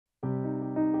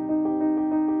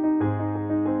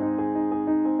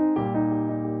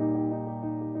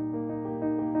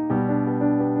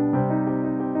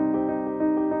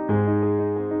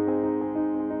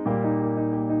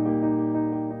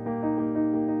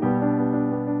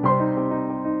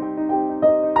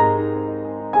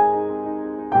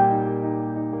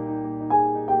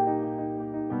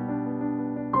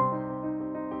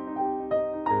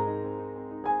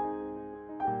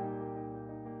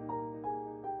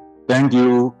Thank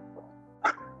you,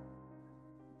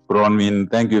 Bronwyn.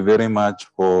 Thank you very much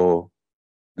for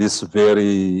this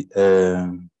very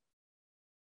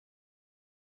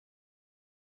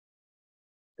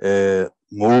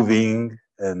moving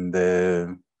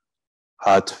and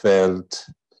heartfelt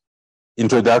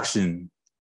introduction.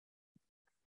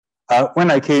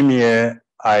 When I came here,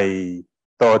 I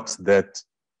thought that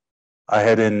I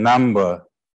had a number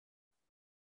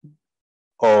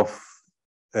of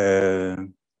the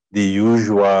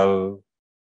usual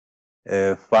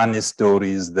funny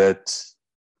stories that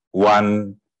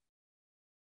one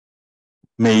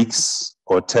makes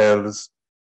or tells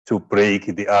to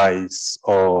break the ice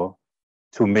or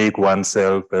to make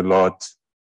oneself a lot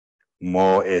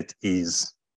more at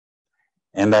ease.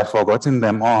 And I've forgotten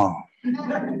them all.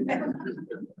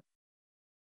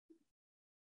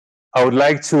 I would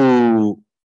like to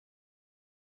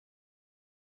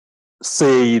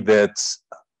say that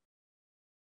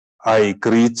I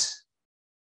greet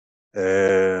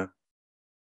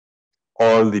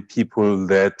all the people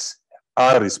that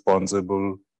are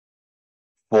responsible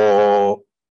for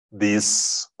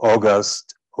this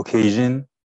August occasion.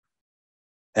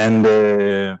 And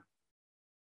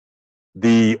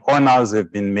the honors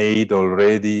have been made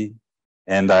already,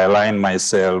 and I align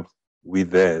myself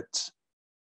with that.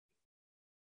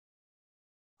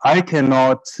 I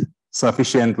cannot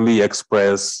sufficiently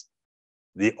express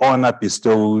the honor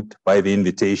bestowed by the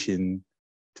invitation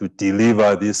to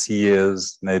deliver this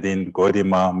year's Nadine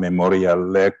Gordimer Memorial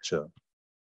Lecture.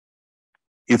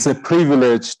 It's a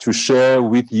privilege to share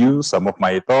with you some of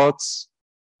my thoughts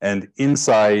and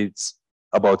insights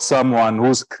about someone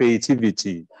whose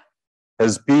creativity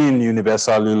has been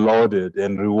universally lauded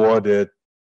and rewarded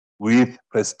with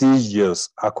prestigious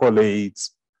accolades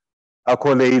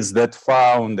that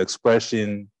found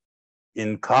expression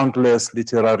in countless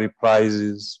literary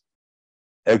prizes,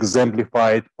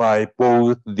 exemplified by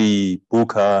both the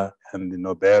Booker and the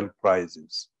Nobel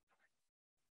Prizes.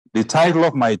 The title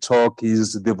of my talk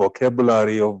is The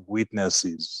Vocabulary of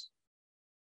Witnesses.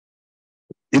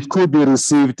 It could be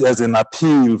received as an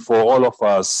appeal for all of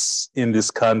us in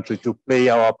this country to play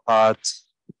our part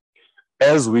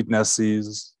as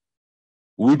witnesses.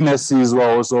 Witnesses who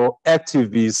are also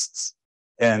activists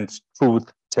and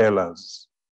truth tellers.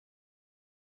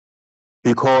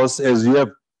 Because as you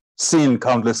have seen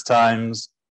countless times,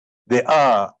 there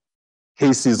are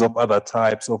cases of other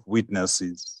types of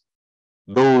witnesses,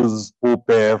 those who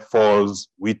bear false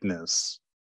witness.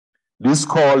 This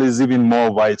call is even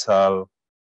more vital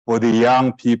for the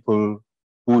young people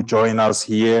who join us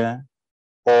here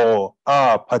or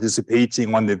are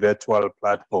participating on the virtual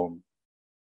platform.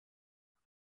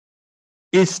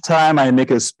 Each time I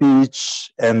make a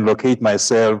speech and locate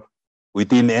myself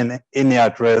within any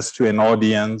address to an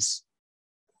audience,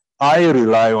 I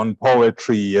rely on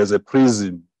poetry as a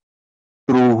prism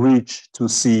through which to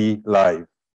see life.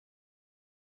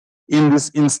 In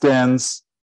this instance,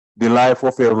 the life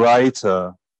of a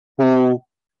writer who,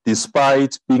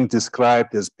 despite being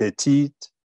described as petite,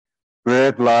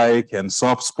 bird-like and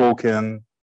soft-spoken,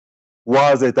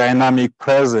 was a dynamic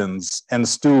presence and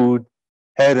stood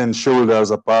head and shoulders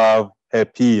above her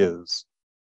peers.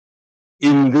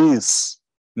 In this,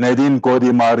 Nadine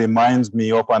Gordimer reminds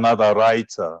me of another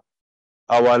writer,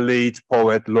 our late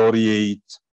poet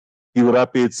laureate,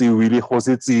 Willie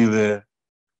Khositsile,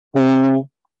 who,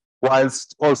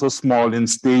 whilst also small in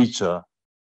stature,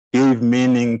 gave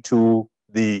meaning to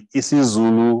the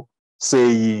isiZulu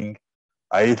saying,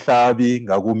 "Ayihlabi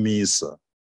ngakumisa."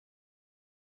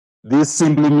 This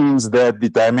simply means that the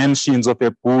dimensions of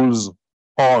a bull's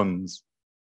horns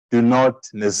do not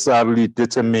necessarily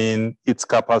determine its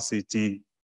capacity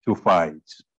to fight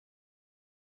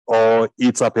or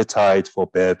its appetite for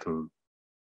battle.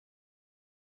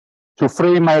 To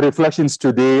frame my reflections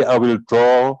today, I will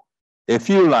draw a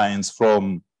few lines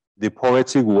from the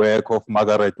poetic work of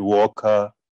Margaret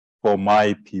Walker, For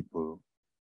My People.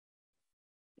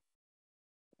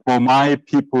 For my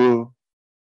people,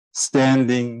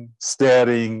 standing,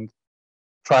 staring,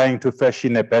 trying to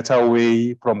fashion a better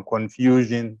way from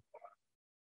confusion,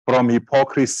 from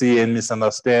hypocrisy and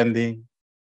misunderstanding,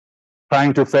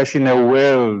 trying to fashion a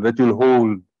world that will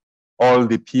hold all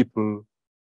the people,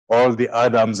 all the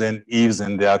Adams and Eves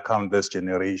and their countless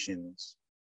generations.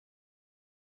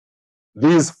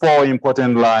 These four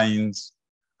important lines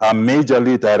are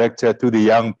majorly directed to the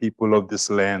young people of this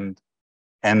land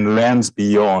and lands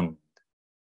beyond,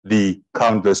 the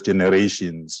countless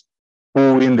generations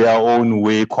who in their own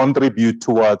way contribute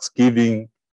towards giving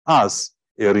us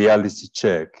a reality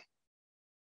check.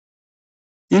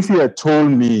 If you had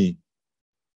told me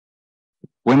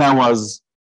when I was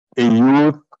a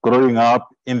youth growing up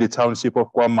in the township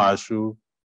of KwaMashu,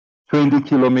 20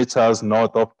 kilometers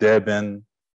north of Durban,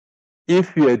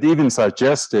 if you had even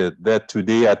suggested that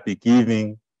today I'd be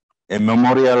giving a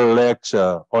memorial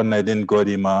lecture on Nadine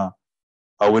Gordimer,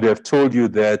 I would have told you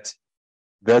that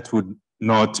that would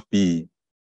not be.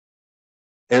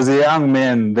 As a young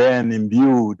man then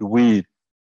imbued with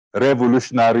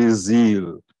revolutionary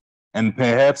zeal, and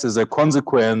perhaps as a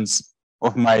consequence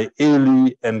of my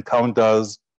early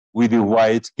encounters with the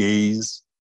white gaze,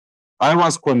 I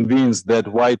was convinced that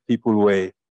white people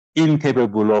were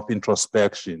incapable of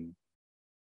introspection.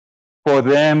 For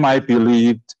them, I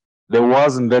believed there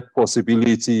wasn't that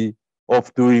possibility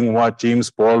of doing what James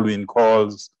Baldwin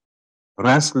calls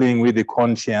wrestling with the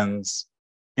conscience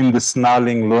in the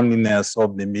snarling loneliness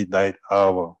of the midnight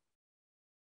hour.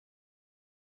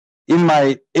 In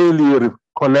my early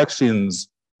recollections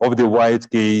of the white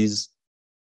gaze,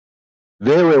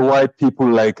 there were white people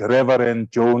like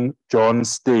Reverend John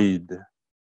Stade,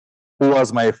 who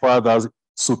was my father's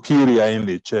superior in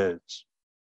the church.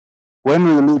 When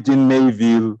we lived in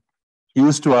Mayville, he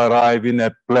used to arrive in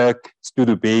a black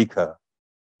Studebaker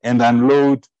and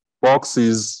unload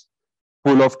boxes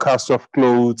full of cast-off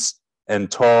clothes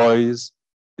and toys.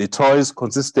 The toys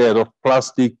consisted of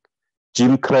plastic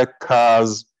gimcrack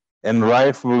cars and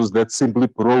rifles that simply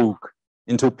broke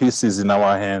into pieces in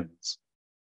our hands.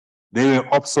 They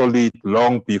were obsolete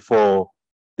long before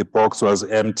the box was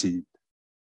emptied.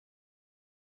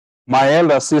 My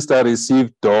elder sister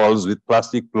received dolls with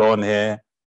plastic blonde hair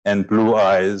and blue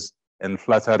eyes and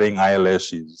fluttering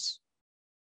eyelashes.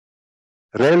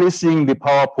 Relishing the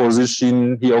power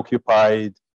position he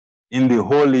occupied in the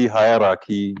holy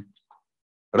hierarchy,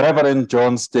 Reverend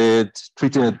John Stade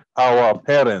treated our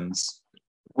parents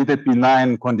with a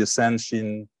benign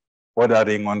condescension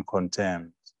bordering on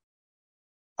contempt.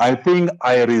 I think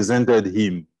I resented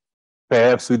him,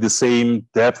 perhaps with the same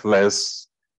depthless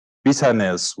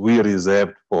bitterness we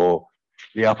reserved for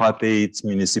the apartheid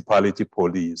municipality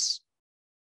police.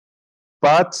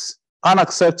 But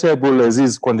unacceptable as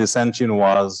his condescension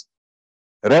was,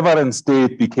 Reverend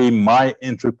Stade became my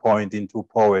entry point into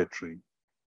poetry.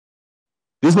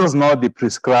 This was not the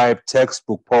prescribed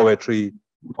textbook poetry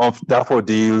of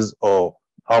daffodils or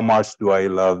how much do I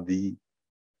love thee.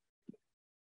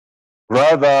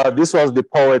 Rather, this was the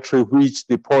poetry which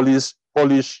the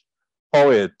Polish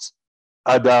poet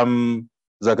Adam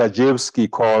Zagajewski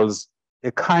calls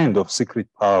a kind of secret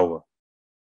power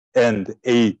and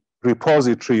a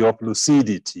repository of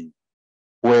lucidity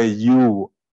where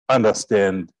you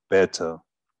understand better.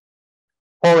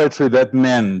 Poetry that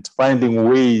meant finding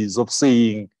ways of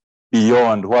seeing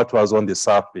beyond what was on the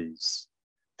surface,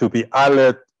 to be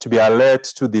alert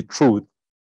to the truth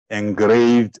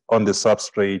engraved on the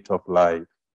substrate of life.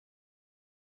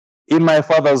 In my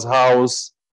father's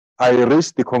house, I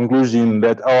reached the conclusion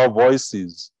that our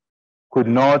voices could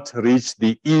not reach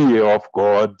the ear of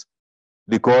God,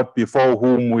 the God before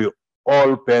whom we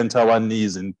all bent our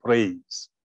knees in praise.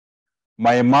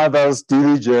 My mother's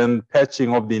diligent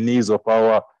patching of the knees of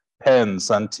our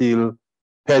pens until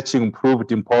patching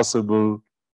proved impossible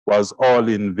was all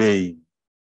in vain.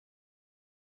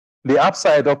 The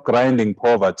upside of grinding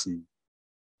poverty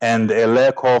and a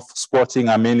lack of sporting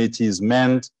amenities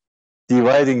meant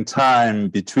dividing time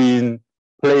between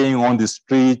playing on the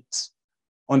streets,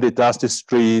 on the dusty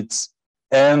streets,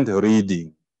 and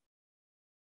reading.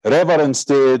 Reverend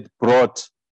Stade brought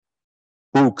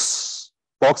books,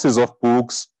 boxes of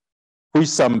books, which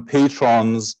some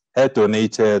patrons had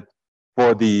donated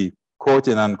for the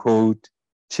quote-unquote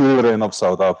children of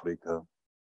South Africa.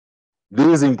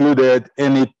 These included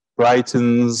Enid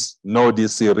Blyton's Noddy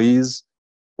series,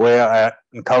 where I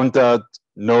encountered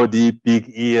Noddy,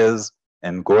 Big Ears,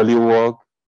 and Gollywog.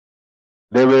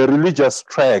 There were religious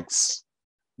tracts,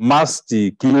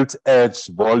 musty, gilt-edged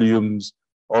volumes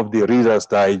of the Reader's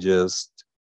Digest,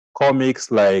 comics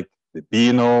like The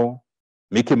Beano,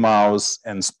 Mickey Mouse,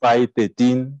 and Spy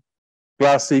 13,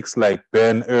 classics like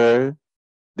Ben-Hur,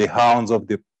 The Hounds of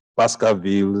the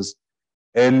Baskervilles,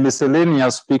 and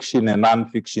miscellaneous fiction and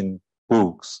non-fiction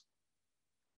books.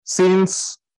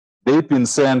 Since they've been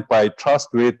sent by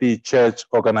trustworthy church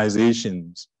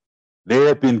organizations, they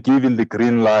have been given the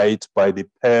green light by the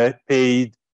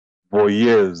paid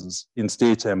voyeurs in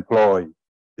state employ,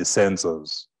 the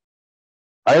censors.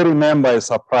 I remember a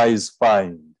surprise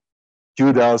find,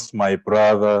 Judas, My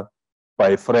Brother,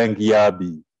 by Frank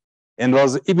Yabi, and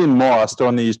was even more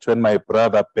astonished when my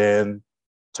brother Ben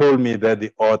told me that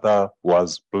the author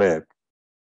was Black.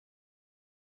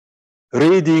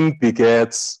 Reading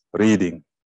begets reading.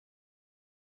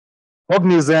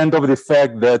 Cognizant of the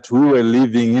fact that we were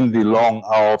living in the long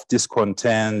hour of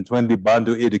discontent when the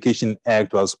Bantu Education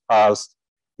Act was passed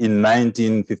in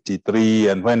 1953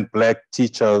 and when Black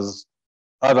teachers,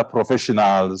 other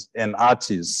professionals, and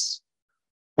artists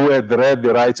who had read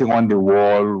the writing on the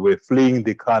wall were fleeing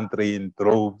the country in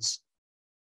droves,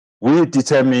 we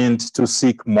determined to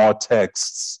seek more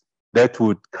texts that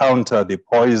would counter the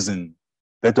poison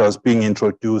that was being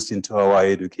introduced into our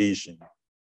education.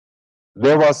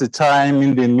 There was a time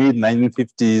in the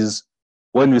mid-1950s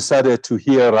when we started to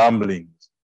hear rumblings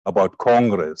about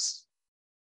Congress.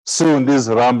 Soon these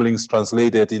rumblings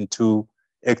translated into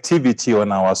activity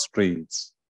on our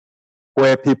streets,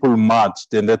 where people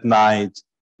marched, and at night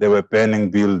they were burning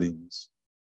buildings.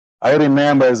 I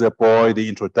remember as a boy the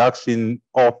introduction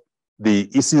of the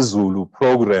isiZulu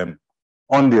program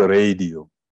on the radio,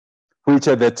 which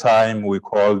at that time we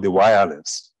called the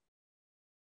wireless.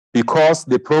 Because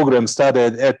the program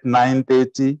started at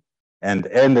 9:30 and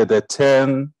ended at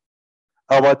 10,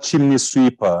 our chimney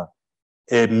sweeper,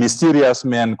 a mysterious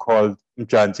man called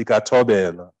Mjanji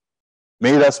Katobela,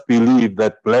 made us believe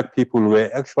that Black people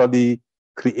were actually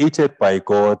created by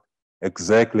God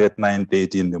exactly at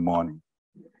 9:30 in the morning.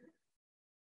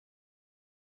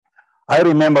 I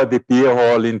remember the beer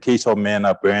hall in Cato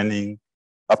Manor burning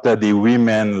after the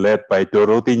women led by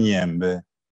Dorothy Nyembe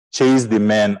chased the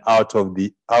men out of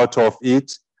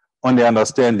it on the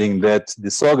understanding that the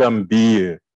sorghum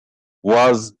beer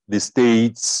was the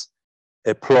state's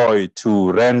ploy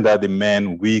to render the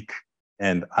men weak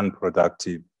and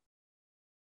unproductive.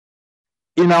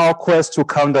 In our quest to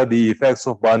counter the effects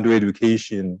of Bantu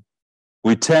education,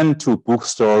 we turned to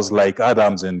bookstores like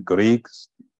Adams and Griggs,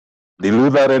 the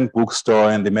Lutheran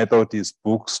bookstore and the Methodist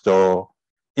bookstore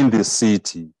in the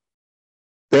city,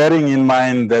 bearing in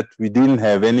mind that we didn't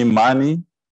have any money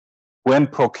when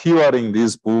procuring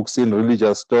these books in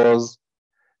religious stores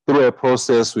through a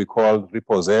process we called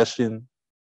repossession.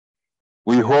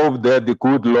 We hope that the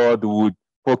good Lord would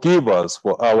forgive us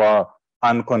for our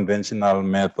unconventional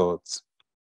methods.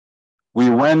 We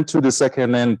went to the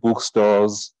second-hand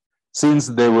bookstores. Since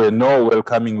there were no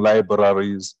welcoming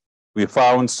libraries, we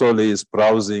found solace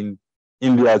browsing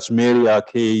in the Ajmeri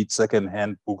Arcade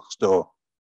second-hand bookstore.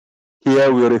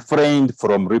 Here we refrained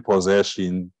from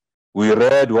repossession. We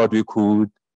read what we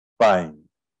could find.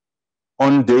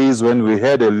 On days when we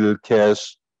had a little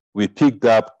cash, we picked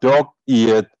up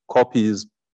dog-eared copies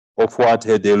of what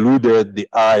had eluded the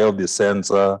eye of the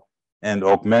censor and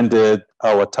augmented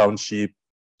our township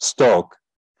stock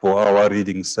for our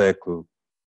reading circle.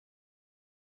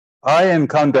 I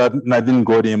encountered Nadine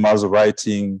Gordimer's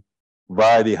writing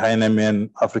via the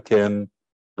Heinemann African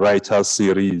Writers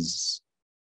Series,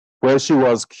 where she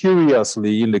was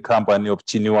curiously in the company of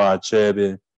Chinua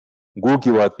Achebe,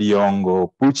 Ngugi wa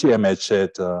Thiong'o, Buchi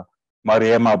Emecheta,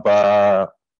 Mariema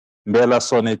Ba, Mbela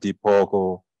Soneti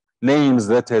Poko, names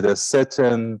that had a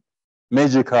certain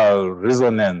magical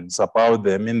resonance about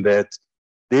them in that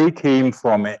they came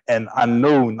from an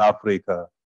unknown Africa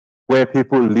where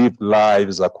people lived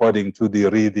lives according to the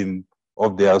rhythm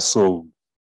of their soul.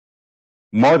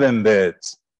 More than that,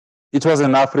 it was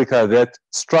an Africa that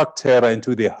struck terror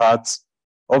into the hearts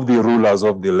of the rulers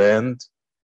of the land,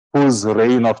 whose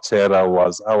reign of terror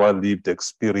was our lived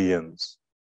experience.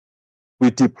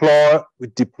 We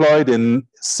deployed a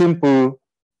simple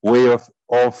way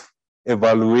of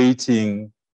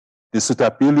evaluating the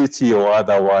suitability or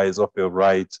otherwise of a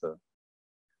writer.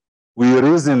 We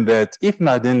reasoned that if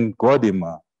Nadine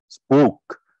Gordimer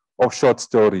spoke of short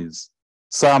stories,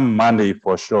 Sam Monday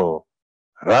for sure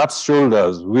rubs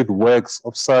shoulders with works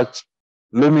of such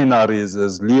luminaries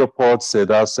as Leopold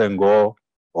Sedar Senghor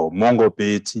or Mongo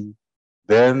Betty,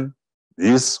 then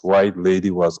this white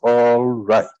lady was all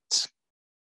right.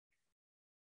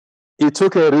 It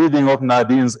took a reading of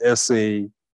Nadine's essay,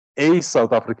 A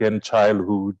South African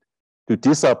Childhood, to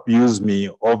disabuse me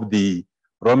of the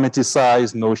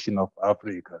romanticized notion of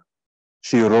Africa.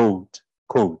 She wrote,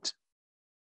 quote,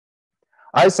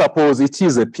 "I suppose it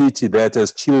is a pity that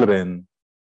as children,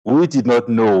 we did not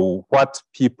know what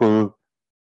people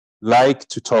like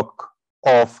to talk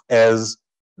of as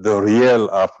the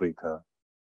real Africa,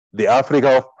 the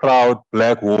Africa of proud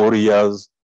Black warriors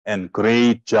and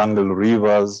great jungle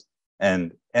rivers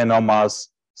and enormous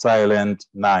silent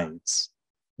nights.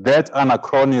 That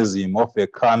anachronism of a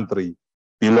country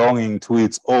belonging to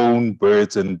its own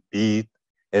birds and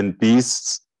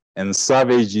beasts and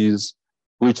savages,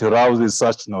 which rouses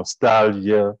such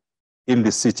nostalgia in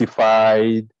the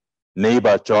citified,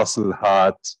 neighbor-jostled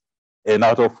heart, and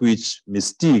out of which a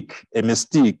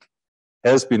mystique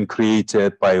has been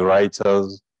created by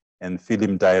writers and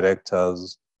film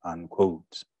directors,"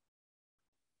 unquote.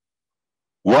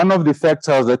 One of the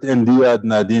factors that endeared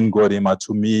Nadine Gordimer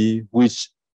to me, which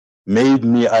made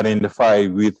me identify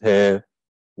with her,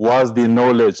 was the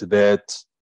knowledge that,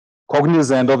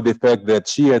 cognizant of the fact that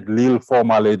she had little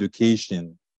formal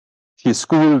education, she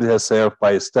schooled herself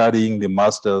by studying the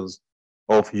masters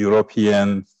of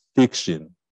European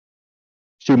fiction.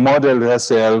 She modeled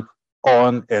herself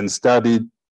on and studied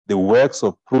the works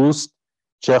of Proust,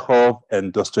 Chekhov,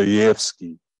 and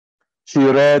Dostoevsky. She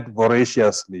read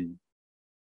voraciously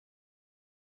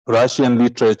Russian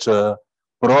literature,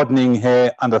 broadening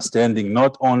her understanding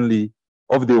not only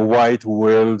of the white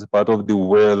world, but of the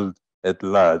world at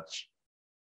large.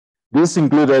 This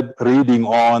included reading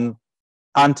on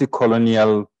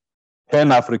anti-colonial,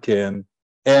 Pan-African,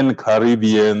 and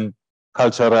Caribbean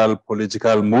cultural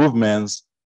political movements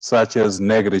such as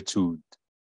Negritude,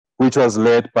 which was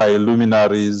led by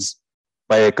luminaries,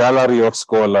 by a gallery of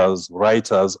scholars,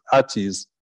 writers, artists,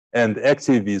 and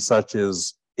activists such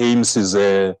as Aimé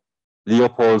Césaire,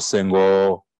 Leopold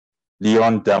Senghor,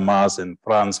 Leon Damas, and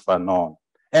Frantz Fanon,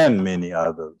 and many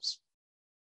others.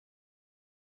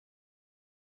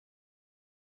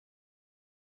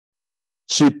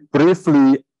 She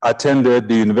briefly attended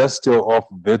the University of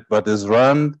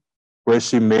Witwatersrand, where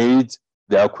she made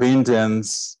the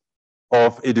acquaintance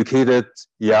of educated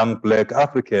young Black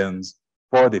Africans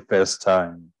for the first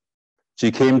time. She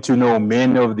came to know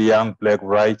many of the young Black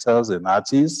writers and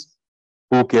artists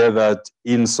who gathered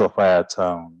in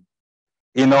Sophiatown.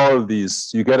 In all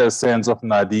this, you get a sense of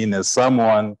Nadine as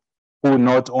someone who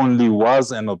not only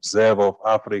was an observer of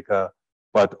Africa,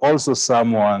 but also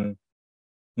someone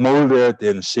molded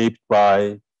and shaped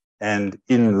by and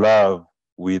in love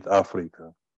with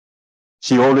Africa.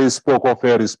 She always spoke of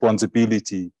her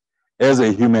responsibility as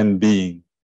a human being,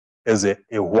 as a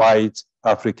white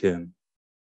African.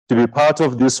 To be part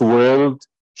of this world,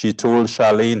 she told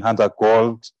Charlene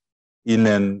Hunter-Gold in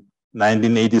a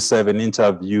 1987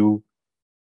 interview,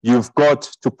 "You've got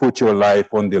to put your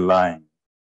life on the line,"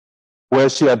 where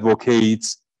she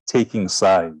advocates taking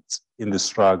sides in the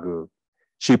struggle.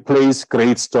 She placed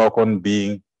great stock on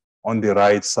being on the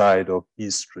right side of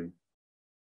history.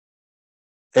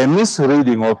 A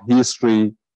misreading of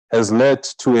history has led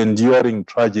to enduring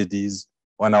tragedies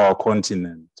on our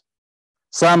continent.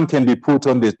 Some can be put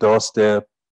on the doorstep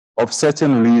of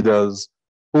certain leaders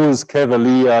whose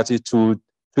cavalier attitude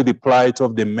to the plight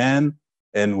of the men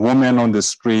and women on the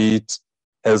street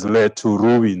has led to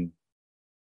ruin,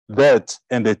 that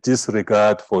and a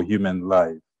disregard for human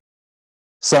life.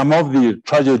 Some of the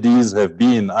tragedies have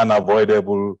been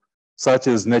unavoidable, such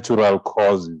as natural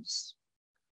causes.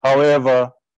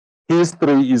 However,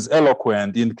 history is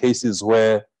eloquent in cases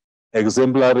where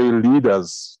exemplary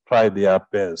leaders try their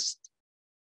best.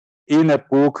 In a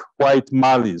book, White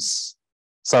Malice,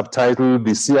 subtitled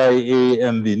The CIA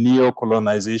and the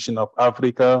Neo-Colonization of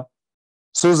Africa,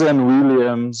 Susan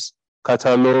Williams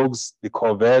catalogs the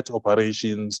covert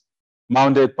operations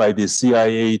mounted by the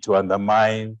CIA to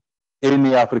undermine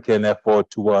any African effort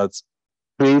towards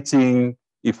creating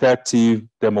effective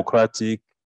democratic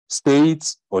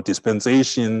states or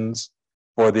dispensations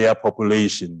for their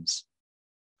populations.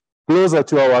 Closer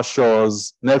to our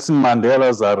shores, Nelson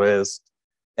Mandela's arrest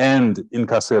and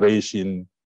incarceration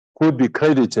could be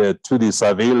credited to the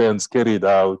surveillance carried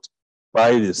out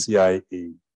by the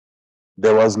CIA.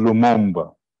 There was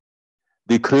Lumumba,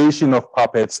 the creation of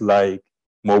puppets like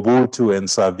Mobutu and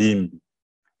Savimbi,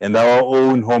 and our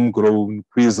own homegrown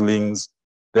quislings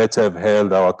that have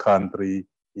held our country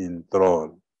in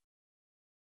thrall.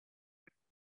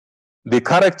 The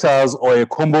characters or a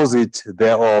composite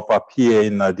thereof appear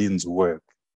in Nadine's work.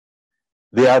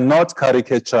 They are not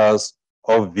caricatures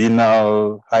of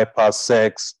venal,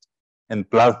 hypersexed, and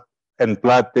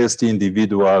bloodthirsty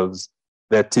individuals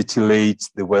that titillate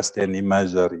the Western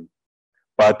imagery,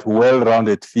 but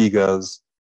well-rounded figures,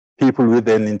 people with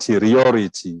an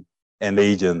interiority and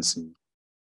agency.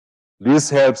 This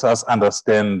helps us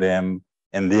understand them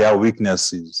and their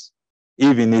weaknesses,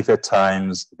 even if at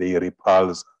times they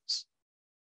repulse us.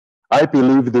 I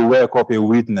believe the work of a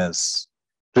witness,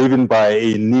 driven by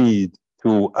a need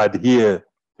to adhere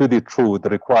to the truth,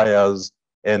 requires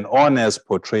an honest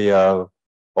portrayal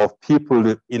of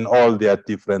people in all their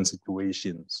different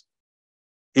situations.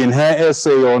 In her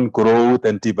essay on growth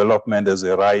and development as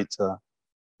a writer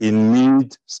in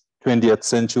mid-20th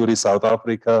century South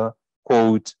Africa,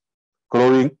 quote,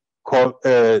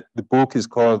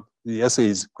 the essay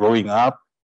is Growing Up,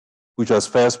 which was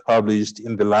first published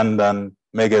in the London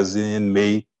magazine in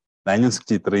May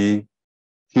 1963.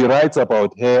 She writes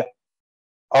about her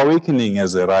awakening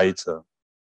as a writer,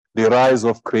 the rise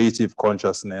of creative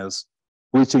consciousness,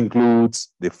 which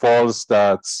includes the false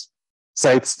starts,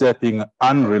 sidestepping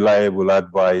unreliable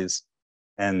advice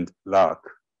and luck.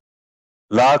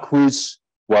 Luck which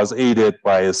was aided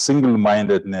by a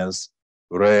single-mindedness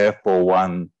rare for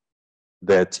one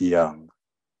that young.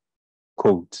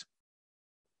 Quote,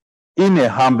 in a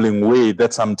humbling way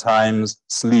that sometimes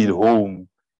slid home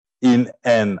in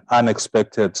an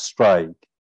unexpected strike,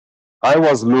 I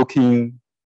was looking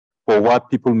for what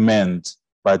people meant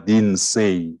but didn't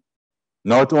say,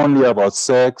 not only about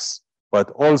sex, but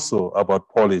also about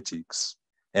politics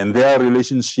and their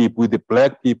relationship with the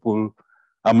Black people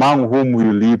among whom we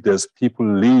lived as people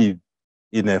live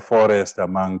in a forest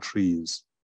among trees.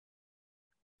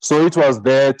 So it was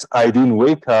that I didn't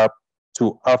wake up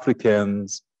to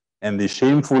Africans and the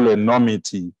shameful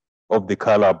enormity of the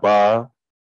color bar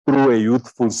through a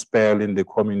youthful spell in the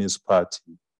Communist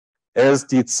Party, as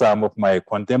did some of my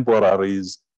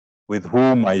contemporaries with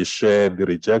whom I shared the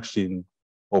rejection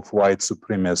of white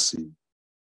supremacy,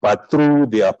 but through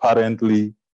the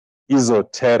apparently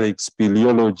esoteric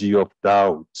speleology of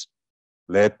doubt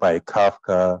led by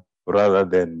Kafka rather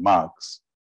than Marx,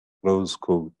 close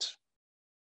quote.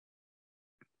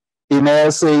 In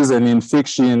essays and in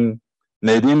fiction,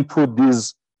 Nadine put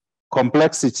these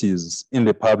complexities in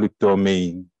the public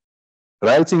domain.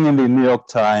 Writing in the New York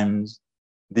Times,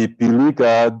 the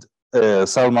beleaguered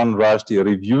Salman Rushdie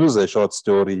reviews a short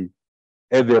story,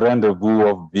 At the Rendezvous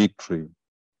of Victory,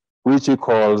 which he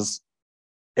calls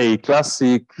a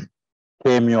classic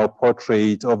cameo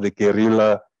portrait of the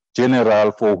guerrilla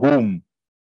general for whom,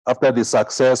 after the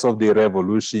success of the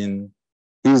revolution,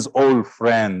 his old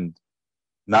friend,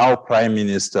 now Prime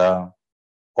Minister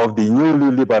of the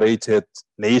newly liberated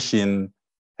nation,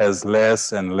 has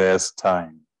less and less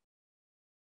time.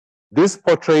 This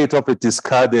portrait of a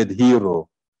discarded hero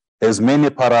has many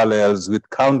parallels with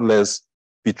countless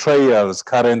betrayals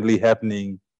currently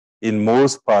happening in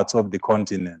most parts of the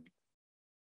continent,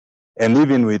 and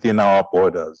even within our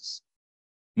borders.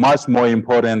 Much more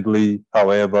importantly,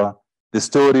 however, the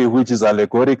story which is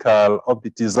allegorical of the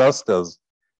disasters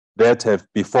that have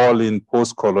befallen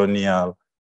post-colonial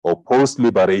or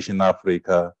post-liberation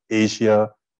Africa, Asia,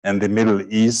 and the Middle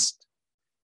East,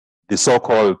 the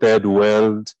so-called Third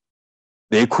World,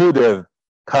 they could have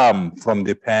come from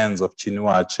the pens of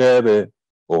Chinua Achebe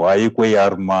or Aikwe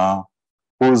Yarma,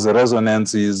 whose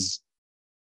resonances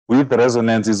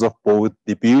of both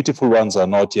The Beautiful Ones Are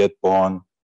Not Yet Born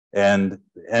and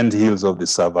The Anthills of the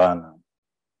Savannah.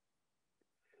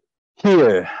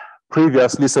 Here,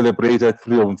 previously celebrated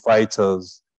freedom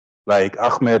fighters like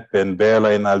Ahmed Ben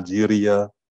Bella in Algeria,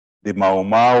 the Mau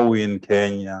Mau in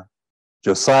Kenya,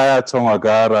 Josiah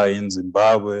Tongagara in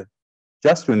Zimbabwe,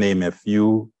 just to name a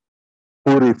few,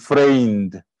 who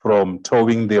refrained from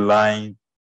towing the line,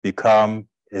 become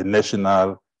a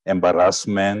national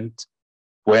embarrassment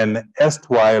when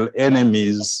erstwhile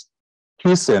enemies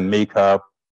kiss and make up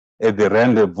at the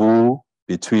rendezvous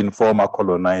between former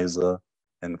colonizer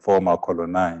and former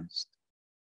colonized.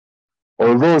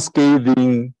 Although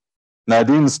scathing,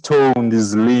 Nadine's tone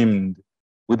is limned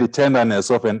with the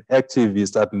tenderness of an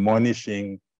activist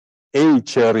admonishing a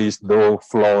cherished though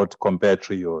flawed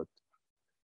compatriot.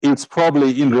 It's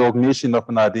probably in recognition of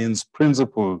Nadine's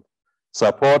principled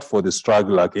support for the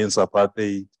struggle against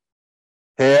apartheid,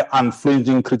 her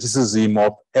unflinching criticism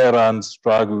of errant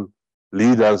struggle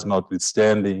leaders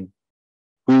notwithstanding,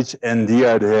 which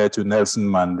endeared her to Nelson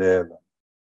Mandela.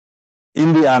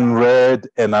 In the unread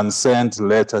and unsent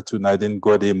letter to Nadine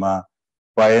Gordimer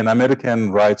by an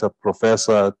American writer,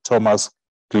 Professor Thomas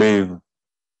Glave,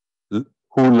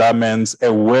 who laments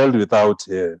a world without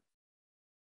her.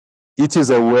 It is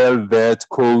a world that,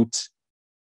 quote,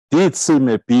 did seem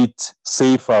a bit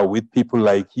safer with people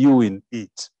like you in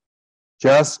it,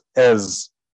 just as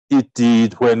it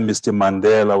did when Mr.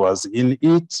 Mandela was in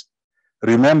it,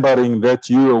 remembering that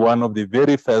you were one of the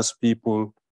very first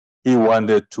people he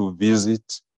wanted to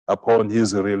visit upon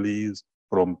his release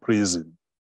from prison.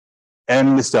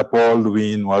 And Mr.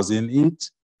 Baldwin was in it,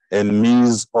 and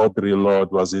Ms. Audre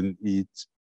Lorde was in it.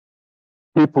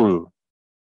 People,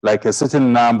 like a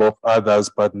certain number of others,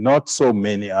 but not so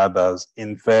many others.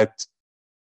 In fact,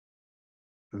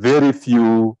 very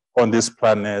few on this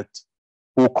planet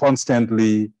who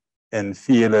constantly and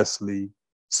fearlessly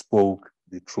spoke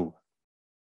the truth.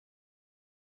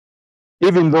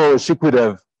 Even though she could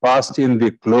have basked in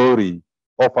the glory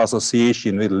of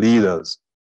association with leaders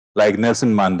like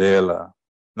Nelson Mandela,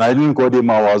 Nadine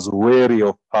Gordimer was wary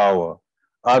of power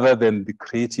other than the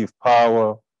creative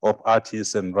power of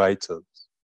artists and writers.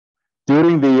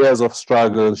 During the years of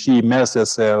struggle, she immersed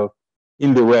herself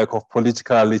in the work of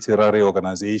political literary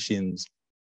organizations,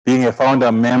 being a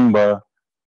founder member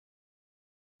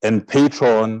and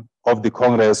patron of the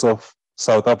Congress of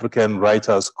South African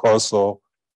Writers, COSO,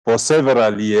 for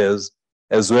several years,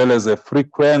 as well as a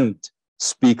frequent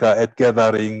speaker at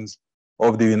gatherings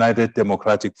of the United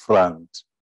Democratic Front.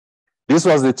 This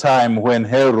was the time when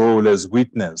her role as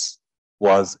witness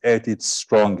was at its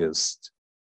strongest,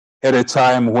 at a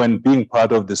time when being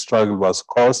part of the struggle was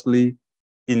costly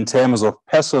in terms of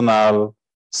personal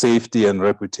safety and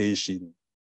reputation.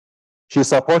 She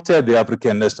supported the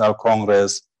African National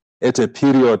Congress at a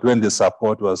period when the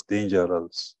support was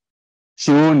dangerous.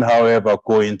 She wouldn't, however,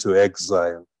 go into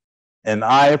exile, and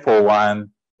I, for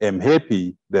one, am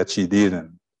happy that she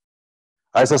didn't.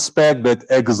 I suspect that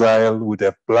exile would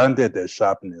have blunted her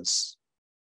sharpness,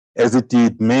 as it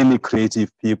did many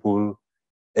creative people,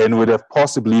 and would have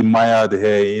possibly mired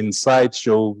her in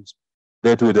sideshows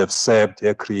that would have sapped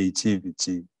her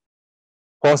creativity,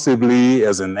 possibly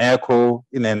as an echo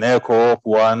of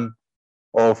one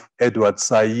of Edward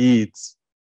Said's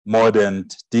modern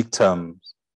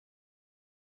dictums,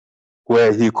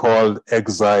 where he called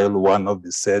exile one of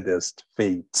the saddest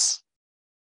fates.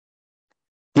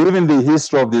 Given the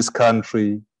history of this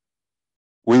country,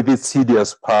 with its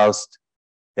hideous past,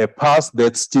 a past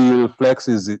that still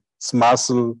flexes its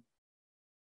muscle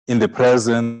in the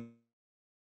present,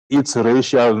 its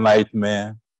racial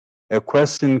nightmare, a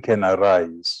question can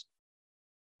arise.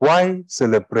 Why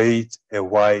celebrate a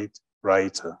white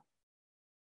writer?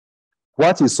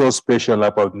 What is so special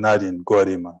about Nadine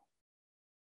Gordimer?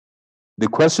 The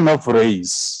question of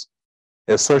race,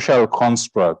 a social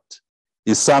construct,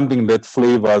 is something that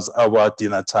flavors our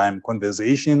dinner time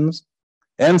conversations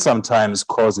and sometimes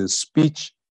causes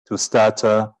speech to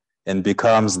stutter and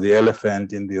becomes the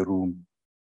elephant in the room.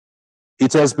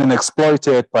 It has been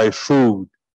exploited by shrewd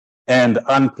and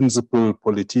unprincipled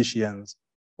politicians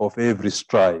of every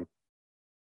stripe.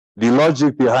 The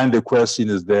logic behind the question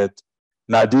is that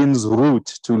Nadine's route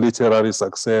to literary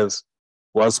success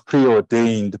was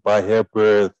preordained by her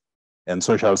birth and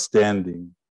social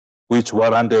standing, which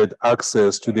warranted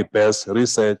access to the best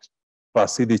research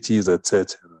facilities,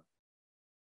 etc.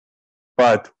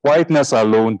 But whiteness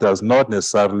alone does not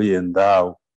necessarily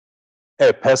endow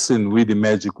a person with the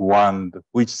magic wand,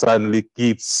 which suddenly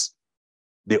gives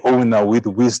the owner with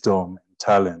wisdom and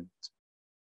talent.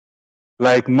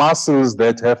 Like muscles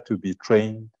that have to be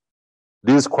trained,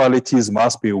 these qualities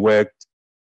must be worked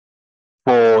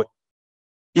for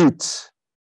it.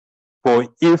 For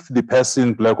if the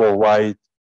person, black or white,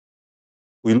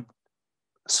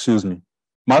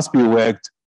 must be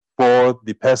worked for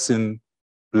the person,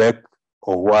 black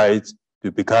or white,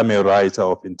 to become a writer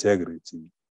of integrity.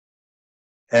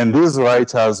 And these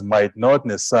writers might not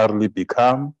necessarily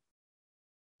become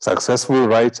successful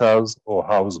writers or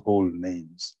household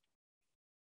names.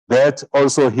 That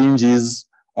also hinges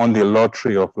on the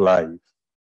lottery of life,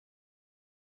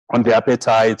 on the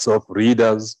appetites of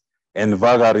readers and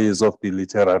vagaries of the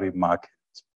literary market.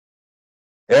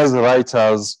 As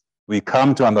writers, we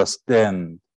come to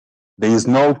understand there is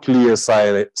no clear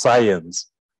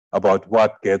science about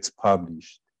what gets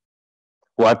published,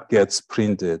 what gets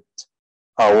printed,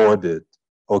 awarded,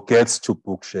 or gets to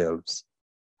bookshelves.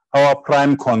 Our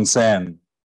prime concern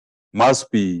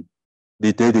must be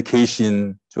the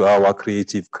dedication to our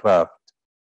creative craft.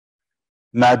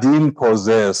 Nadine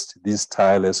possessed this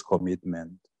tireless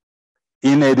commitment.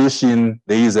 In addition,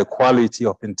 there is a quality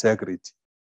of integrity,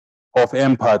 of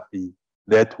empathy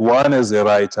that one as a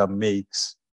writer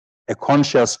makes a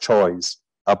conscious choice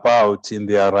about in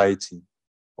their writing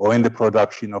or in the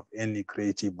production of any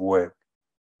creative work.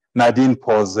 Nadine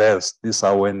possessed this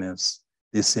awareness,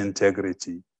 this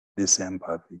integrity, this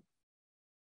empathy.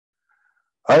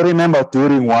 I remember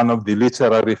during one of the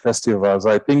literary festivals,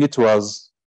 I think it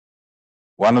was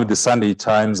one of the Sunday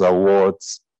Times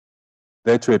Awards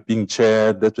that were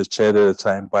chaired at the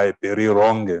time by Barry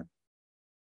Ronge.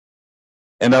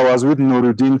 And I was with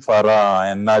Nuruddin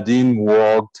Farah, and Nadine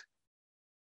walked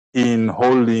in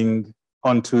holding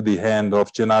onto the hand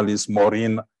of journalist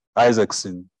Maureen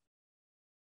Isaacson,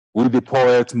 with the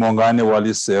poet Mongane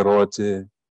Wali Serote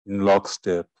in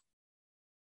lockstep.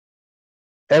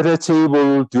 At a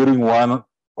table during one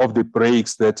of the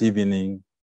breaks that evening,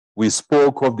 we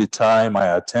spoke of the time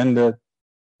I attended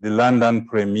the London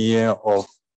premiere of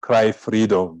Cry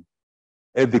Freedom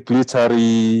at the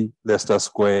glittery Leicester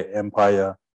Square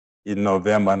Empire in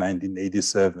November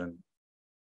 1987.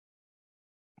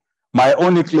 My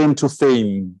only claim to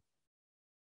fame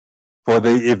for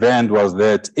the event was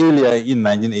that earlier in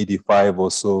 1985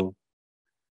 or so,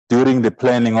 during the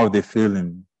planning of the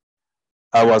film,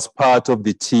 I was part of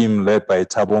the team led by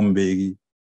Thabo Mbeki,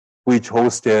 which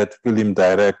hosted film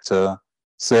director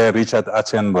Sir Richard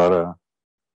Attenborough,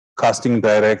 casting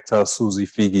director Susie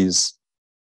Figgis,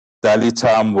 Dali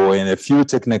Tambo, and a few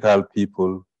technical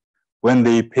people when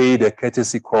they paid a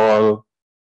courtesy call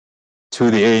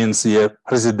to the ANC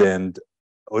president,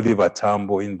 Oliver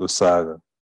Tambo, in Lusaka.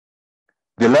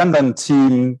 The London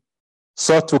team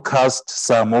sought to cast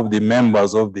some of the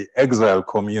members of the exile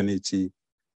community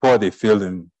for the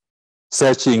film,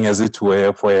 searching, as it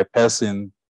were, for a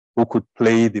person who could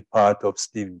play the part of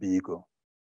Steve Biko.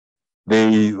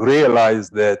 They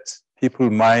realized that people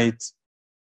might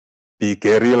be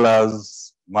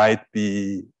guerrillas, might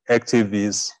be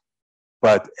activists,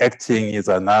 but acting is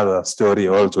another story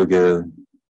altogether.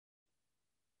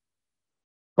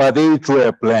 But they drew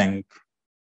a blank.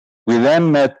 We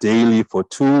then met daily for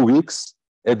 2 weeks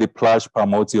at the Plush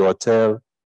Pamoti Hotel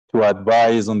to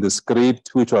advise on the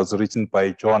script, which was written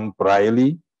by John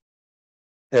Briley.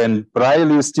 And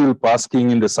Briley is still basking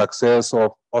in the success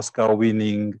of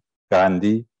Oscar-winning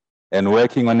Gandhi and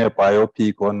working on a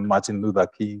biopic on Martin Luther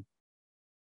King.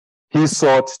 He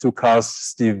sought to cast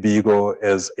Steve Biko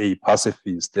as a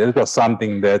pacifist. That was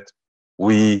something that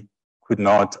we could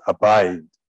not abide.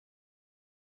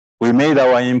 We made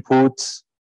our input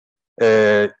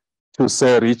to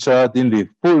Sir Richard in the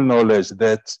full knowledge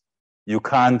that you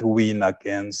can't win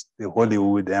against the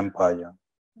Hollywood empire.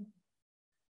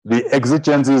 The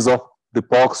exigencies of the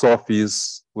box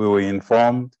office, we were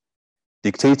informed,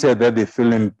 dictated that the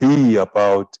film be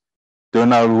about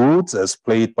Donald Woods, as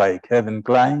played by Kevin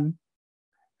Kline,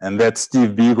 and that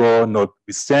Steve Biko,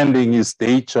 notwithstanding his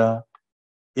stature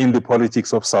in the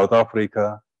politics of South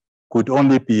Africa, could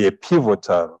only be a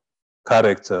pivotal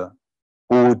character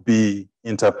who would be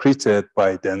interpreted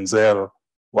by Denzel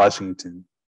Washington.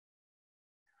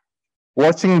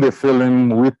 Watching the film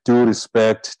with due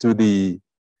respect to the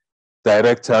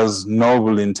director's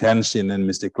noble intention and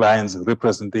Mr. Kline's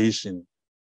representation,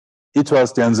 it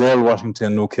was Denzel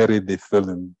Washington who carried the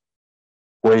film,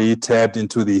 where he tapped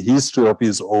into the history of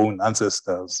his own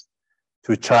ancestors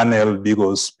to channel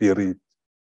Biko's spirit,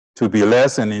 to be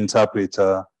less an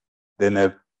interpreter than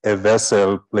a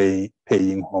vessel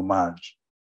paying homage.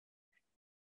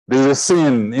 There's a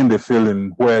scene in the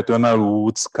film where Donald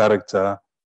Woods' character,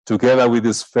 together with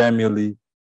his family,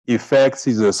 effects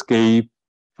his escape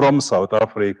from South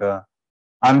Africa,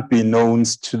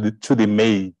 unbeknownst to the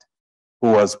maid,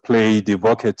 who was played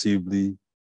evocatively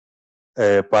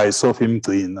by Sophie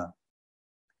Mgcina.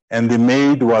 And the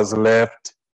maid was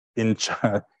left in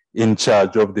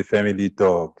charge of the family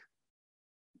dog.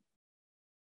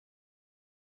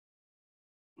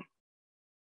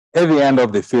 At the end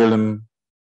of the film,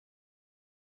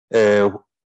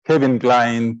 Kevin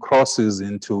Kline crosses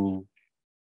into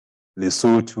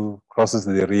Lesotho, crosses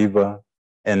the river,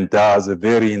 and does a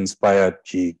very inspired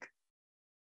jig.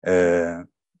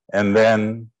 And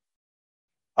then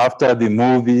after the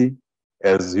movie,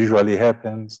 as usually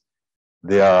happens,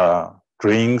 there are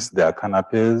drinks, there are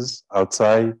canapes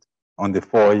outside on the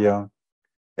foyer.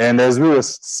 And as we were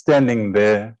standing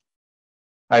there,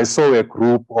 I saw a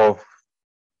group of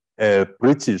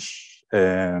British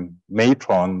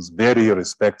matrons, very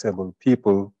respectable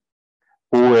people,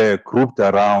 who were grouped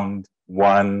around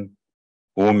one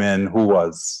woman who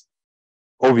was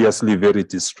obviously very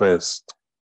distressed.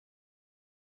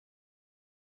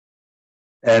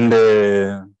 And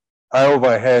I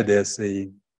overheard her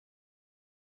saying,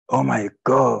 "Oh my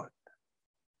God,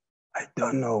 I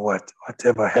don't know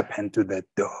whatever happened to that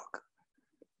dog."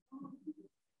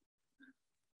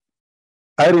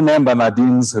 I remember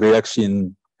Nadine's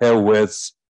reaction, her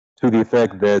words, to the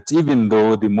fact that even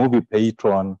though the movie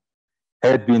patron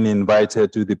had been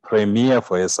invited to the premiere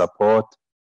for her support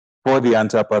for the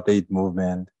anti-apartheid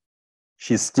movement,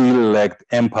 she still lacked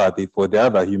empathy for the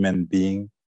other human being,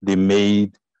 the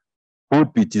maid, who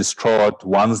would be distraught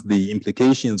once the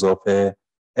implications of her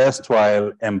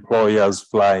erstwhile employer's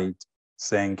flight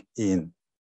sank in.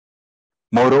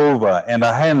 Moreover, and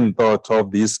I hadn't thought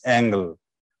of this angle,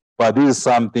 but this is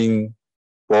something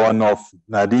born of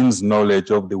Nadine's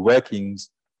knowledge of the workings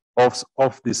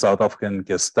of the South African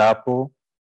Gestapo.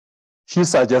 She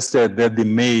suggested that the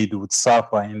maid would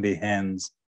suffer in the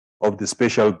hands of the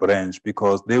special branch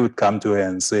because they would come to her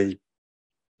and say,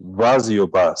 "Was your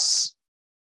boss?"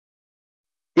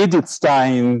 Edith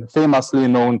Stein, famously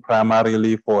known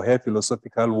primarily for her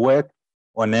philosophical work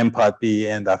on empathy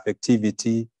and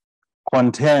affectivity,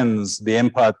 contends the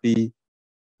empathy,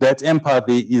 that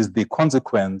empathy is the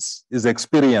consequence, is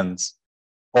experience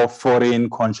of foreign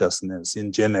consciousness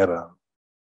in general.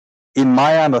 In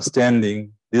my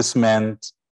understanding, this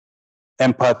meant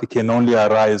empathy can only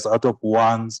arise out of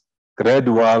one's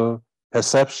gradual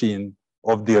perception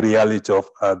of the reality of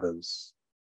others.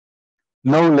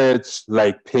 Knowledge,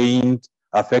 like paint,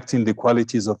 affecting the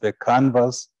qualities of a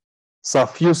canvas,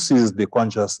 suffuses the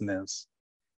consciousness,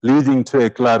 leading to a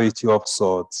clarity of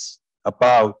sorts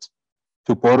about,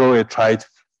 to borrow a trite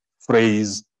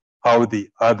phrase, how the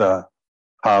other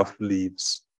half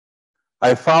lives.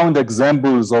 I found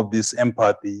examples of this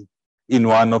empathy in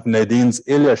one of Nadine's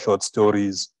earlier short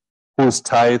stories, whose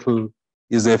title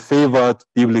is a favored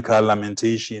biblical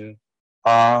lamentation,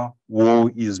 Ah, woe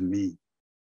is me.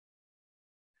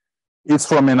 It's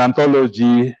from an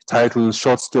anthology titled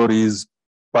Short Stories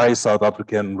by South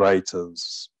African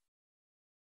Writers.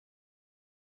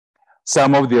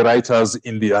 Some of the writers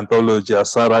in the anthology are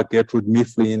Sarah Gertrude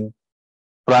Mifflin,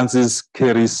 Francis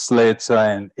Carey Slater,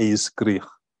 and Ace Grieg.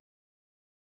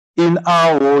 In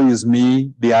Our Woe is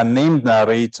Me, the unnamed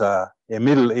narrator, a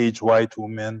middle-aged white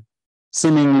woman,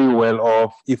 seemingly well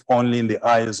off, if only in the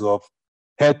eyes of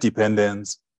her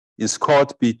dependents, is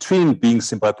caught between being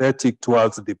sympathetic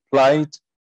towards the plight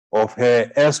of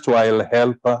her erstwhile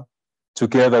helper,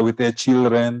 together with her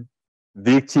children,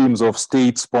 victims of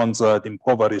state-sponsored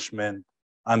impoverishment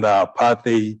under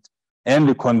apartheid and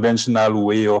the conventional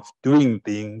way of doing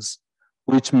things,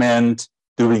 which meant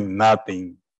doing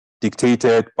nothing,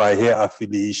 dictated by her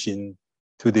affiliation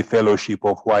to the fellowship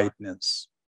of whiteness.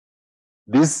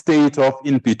 This state of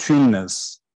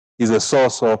in-betweenness is a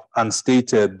source of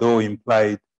unstated, though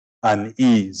implied,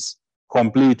 unease,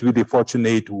 complete with the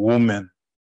fortunate woman,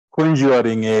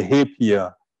 conjuring a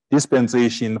happier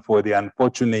dispensation for the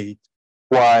unfortunate,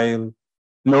 while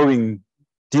knowing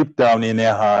deep down in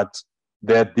her heart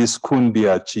that this couldn't be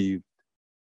achieved.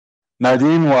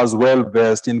 Nadine was well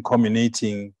versed in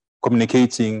communicating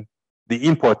the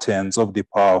importance of the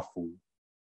powerful,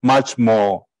 much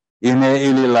more in her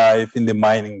early life in the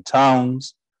mining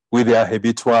towns with their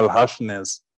habitual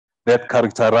harshness that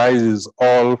characterizes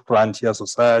all frontier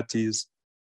societies.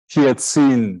 She had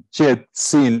seen,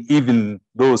 even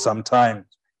though sometimes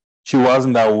she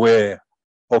wasn't aware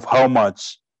of how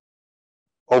much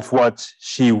of what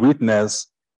she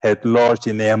witnessed had lodged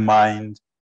in her mind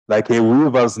like a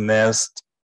weaver's nest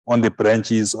on the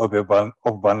branches of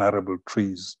vulnerable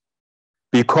trees.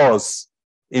 Because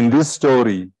in this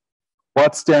story,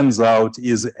 what stands out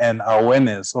is an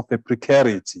awareness of a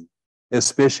precarity,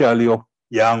 especially of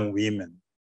young women,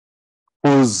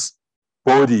 whose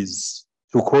bodies,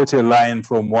 to quote a line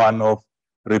from one of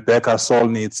Rebecca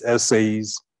Solnit's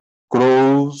essays,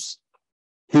 grows,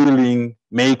 healing,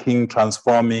 making,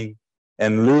 transforming,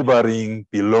 and laboring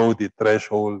below the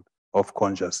threshold of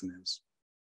consciousness.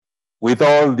 With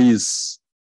all this,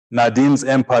 Nadine's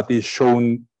empathy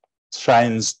shines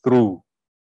through.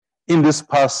 In this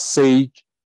passage,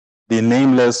 the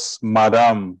nameless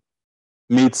Madame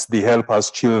meets the helper's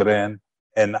children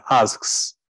and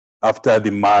asks after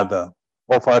the mother,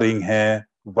 offering her,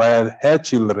 via her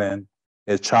children,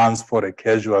 a chance for a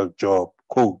casual job.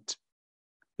 Quote,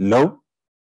 no,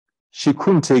 she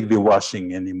couldn't take the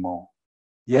washing anymore.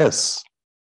 Yes,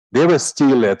 they were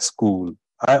still at school.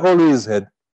 I always had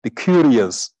the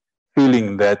curious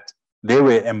feeling that they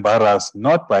were embarrassed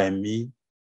not by me,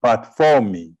 but for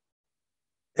me,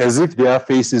 as if their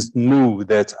faces knew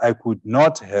that I could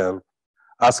not help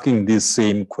asking these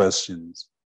same questions,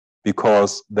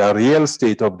 because the real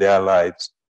state of their lives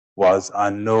was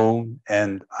unknown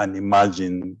and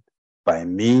unimagined by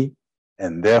me,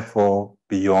 and therefore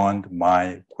beyond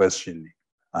my questioning,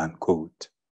 unquote.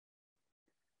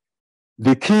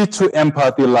 The key to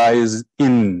empathy lies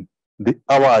in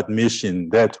our admission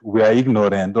that we are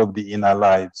ignorant of the inner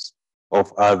lives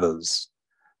of others.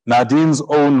 Nadine's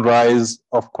own rise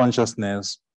of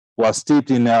consciousness was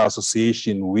steeped in her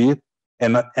association with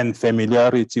and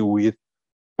familiarity with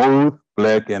both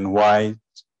black and white,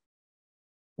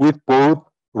 with both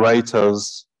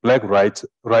writers, black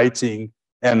writing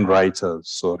and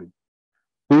writers,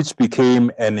 which became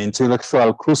an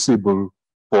intellectual crucible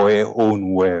for her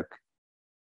own work.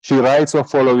 She writes of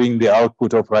following the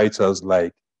output of writers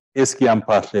like Eskiam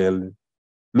Pahlele,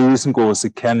 Louis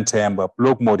Nkosi, Ken Temba,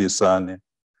 Blok Modisane,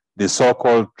 the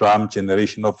so-called drum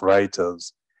generation of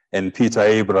writers, and Peter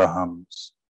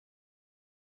Abrahams.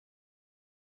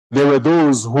 There were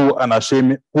those who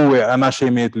were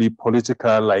unashamedly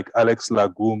political, like Alex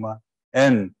Laguma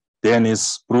and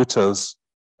Dennis Brutus,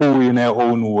 who, in their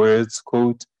own words,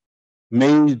 quote,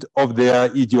 made of their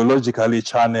ideologically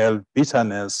channeled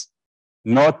bitterness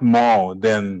not more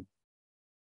than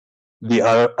the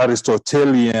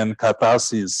Aristotelian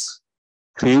catharsis,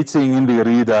 creating in the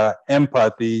reader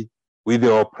empathy with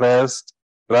the oppressed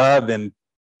rather than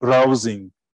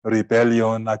rousing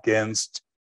rebellion against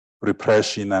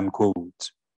repression,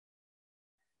 unquote.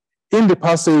 In the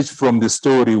passage from the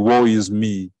story, Woe is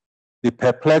Me, The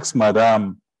perplexed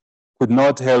madame could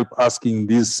not help asking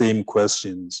these same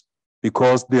questions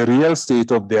because the real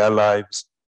state of their lives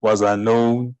was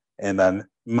unknown and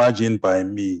unimagined by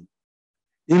me.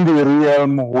 In the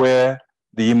realm where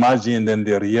the imagined and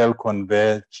the real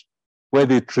converge, where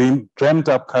the dreamt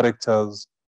up characters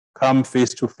come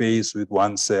face to face with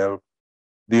oneself,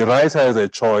 the writer has a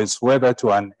choice whether to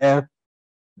unearth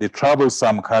the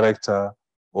troublesome character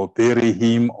or bury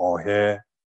him or her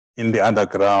in the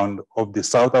underground of the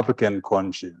South African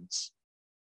conscience.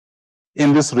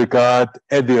 In this regard,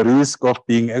 at the risk of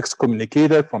being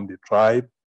excommunicated from the tribe,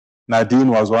 Nadine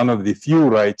was one of the few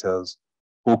writers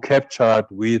who captured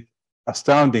with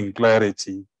astounding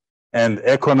clarity and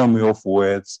economy of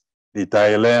words the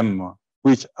dilemma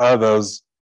which others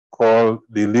call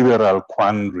the liberal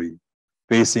quandary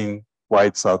facing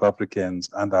white South Africans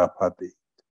under apartheid.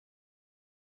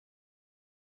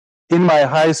 In my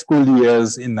high school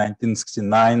years in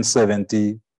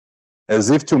 1969-70, as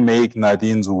if to make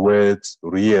Nadine's words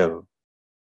real,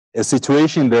 a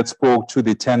situation that spoke to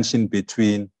the tension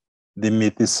between the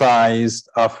mythicized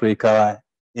Africa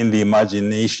in the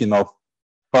imagination of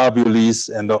fabulous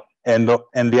and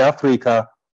the Africa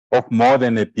of more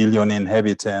than 1 billion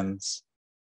inhabitants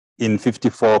in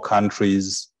 54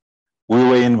 countries, we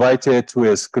were invited to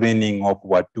a screening of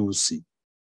Watusi,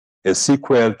 a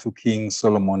sequel to King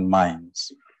Solomon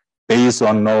Mines, based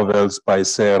on novels by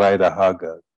Sir Rider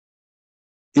Haggard.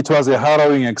 It was a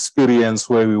harrowing experience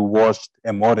where we watched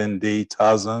a modern-day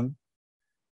Tarzan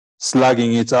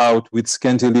slugging it out with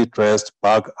scantily dressed,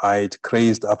 bug-eyed,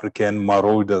 crazed African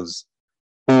marauders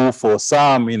who, for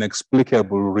some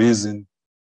inexplicable reason,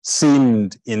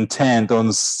 seemed intent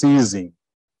on seizing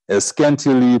a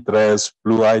scantily dressed,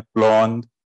 blue-eyed blonde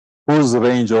whose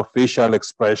range of facial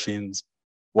expressions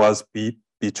was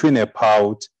between a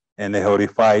pout and a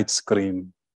horrified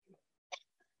scream.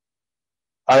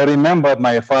 I remembered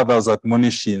my father's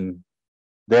admonition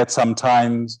that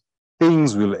sometimes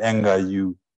things will anger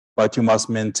you, but you must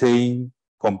maintain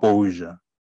composure.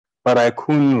 But I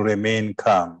couldn't remain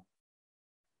calm.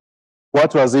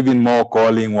 What was even more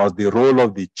galling was the role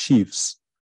of the chiefs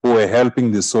who were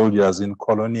helping the soldiers in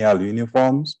colonial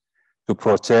uniforms to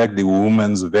protect the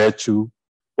woman's virtue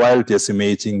while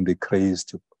decimating the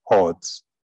crazed hordes.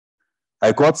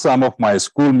 I got some of my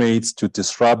schoolmates to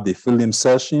disrupt the film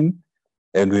session,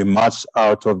 and we marched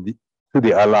out to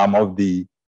the alarm of the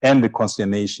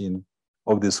consternation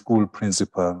of the school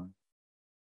principal.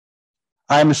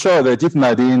 I'm sure that if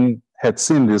Nadine had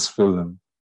seen this film,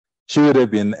 she would have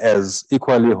been as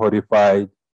equally horrified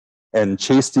and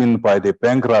chastened by the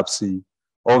bankruptcy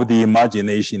of the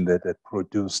imagination that had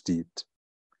produced it.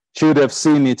 She would have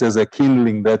seen it as a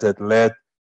kindling that had let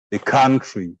the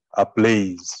country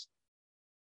ablaze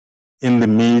in the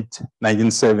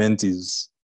mid-1970s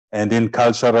and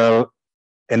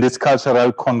its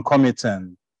cultural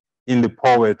concomitant in the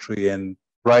poetry and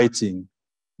writing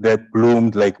that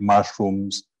bloomed like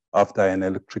mushrooms after an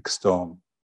electric storm.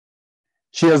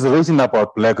 She has written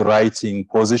about Black writing,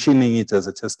 positioning it as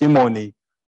a testimony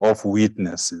of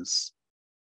witnesses.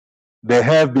 There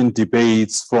have been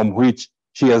debates from which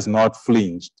she has not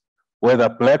flinched, whether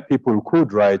Black people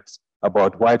could write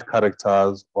about white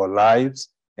characters or lives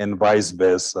and vice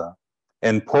versa,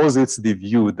 and posits the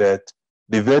view that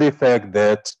the very fact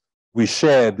that we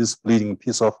share this bleeding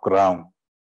piece of ground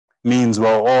means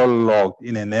we're all locked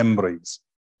in an embrace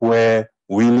where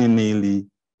willy-nilly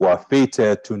we're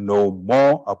fated to know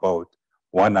more about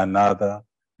one another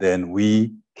than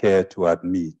we care to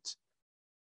admit.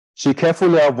 She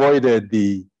carefully avoided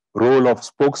the role of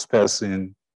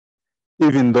spokesperson,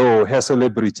 even though her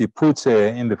celebrity put her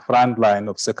in the front line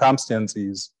of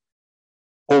circumstances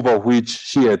over which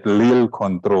she had little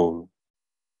control.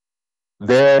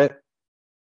 There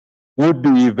would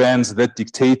be events that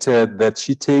dictated that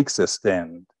she takes a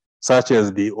stand, such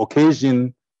as the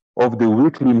occasion of the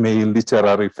weekly May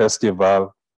Literary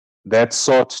Festival that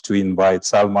sought to invite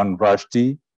Salman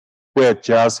Rushdie, who had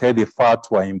just had a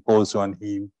fatwa imposed on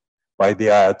him by the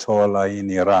Ayatollah in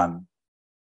Iran.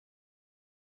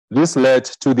 This led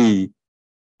to the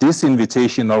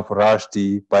disinvitation of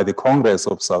Rushdie by the Congress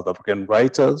of South African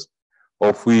Writers,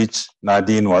 of which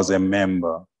Nadine was a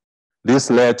member. This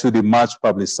led to the much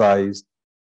publicized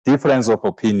difference of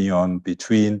opinion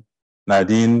between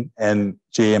Nadine and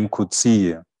J.M.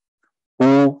 Coetzee,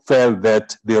 who felt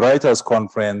that the Writers'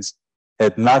 Conference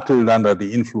had knuckled under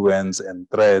the influence and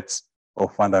threats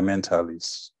of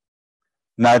fundamentalists.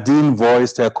 Nadine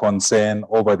voiced her concern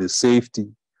over the safety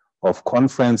of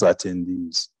conference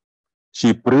attendees.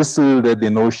 She bristled at the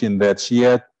notion that she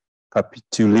had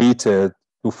capitulated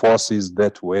to forces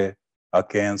that were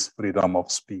against freedom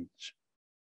of speech.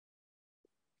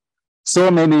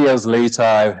 So many years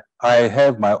later, I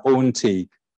have my own take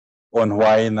on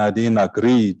why Nadine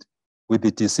agreed with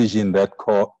the decision that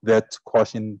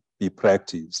caution be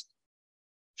practiced.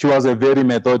 She was a very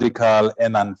methodical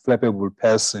and unflappable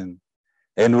person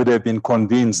and would have been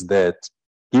convinced that,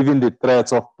 given the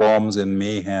threats of bombs and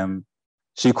mayhem,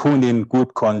 she could in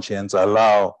good conscience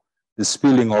allow the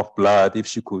spilling of blood if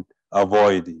she could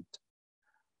avoid it.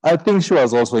 I think she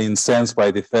was also incensed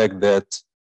by the fact that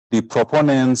the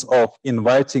proponents of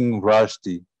inviting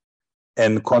Rushdie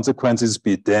and consequences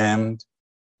be damned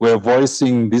were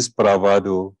voicing this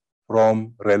bravado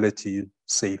from relative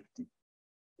safety.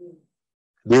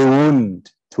 They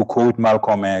wouldn't, to quote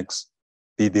Malcolm X,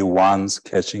 be the ones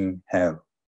catching hell.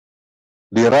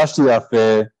 The Rushdie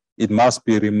affair, it must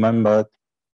be remembered,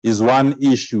 is one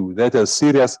issue that has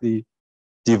seriously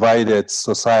divided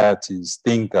societies,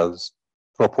 thinkers,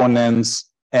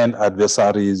 proponents, and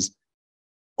adversaries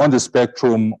on the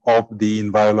spectrum of the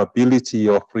inviolability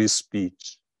of free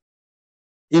speech.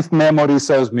 If memory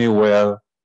serves me well,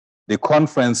 the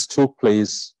conference took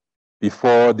place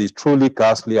before the truly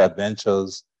ghastly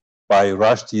adventures by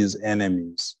Rushdie's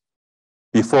enemies,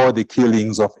 before the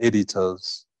killings of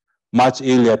editors, much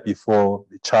earlier before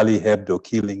the Charlie Hebdo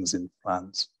killings in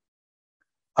France.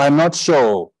 I'm not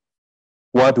sure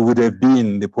what would have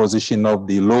been the position of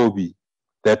the lobby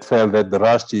that felt that the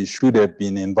Rushdie should have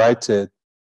been invited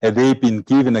had they been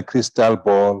given a crystal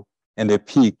ball and a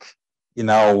peek in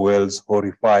our world's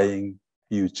horrifying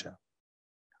future.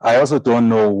 I also don't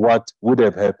know what would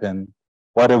have happened,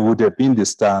 what would have been the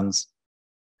stance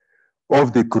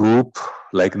of the group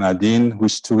like Nadine,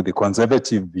 which took the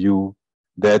conservative view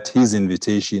that his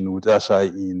invitation would usher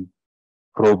in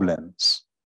problems.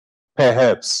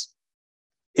 Perhaps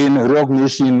in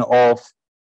recognition of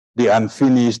the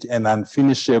unfinished and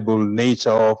unfinishable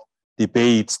nature of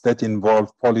debates that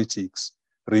involve politics,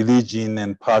 religion,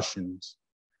 and passions,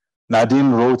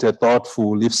 Nadine wrote a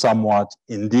thoughtful, if somewhat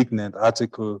indignant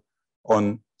article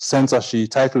on censorship,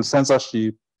 titled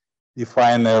Censorship, the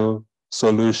Final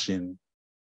Solution.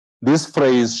 This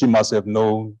phrase, she must have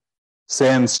known,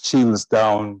 sends chills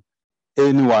down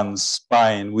anyone's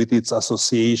spine with its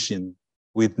association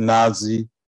with Nazi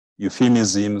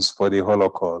euphemisms for the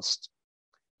Holocaust.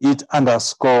 It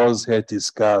underscores her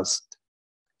disgust.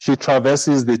 She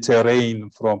traverses the terrain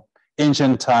from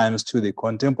ancient times to the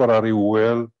contemporary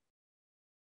world,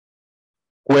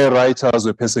 where writers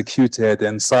were persecuted,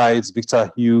 and cites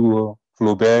Victor Hugo,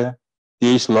 Flaubert,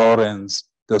 D.H. Lawrence,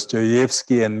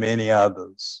 Dostoevsky, and many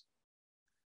others.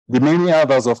 The many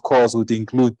others, of course, would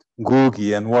include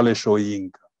Ngugi and Wole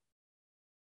Soyinka.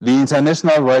 The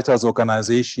International Writers'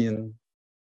 Organization,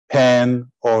 PEN,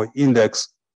 or Index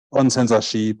on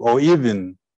Censorship, or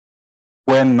even,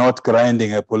 when not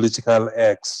grinding a political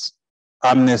axe,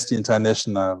 Amnesty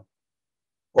International,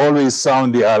 always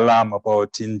sound the alarm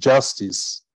about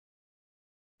injustice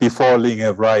befalling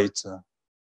a writer,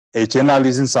 a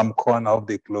journalist in some corner of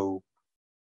the globe.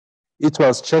 It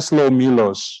was Czesław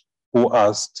Miłosz who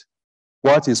asked,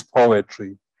 what is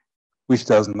poetry which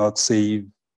does not save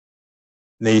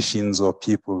nations or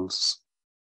peoples?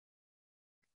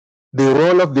 The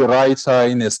role of the writer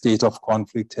in a state of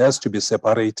conflict has to be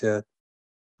separated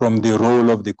from the role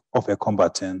of a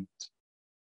combatant.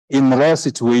 In rare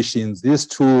situations, these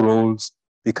two roles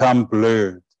become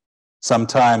blurred,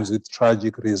 sometimes with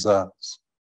tragic results.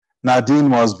 Nadine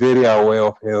was very aware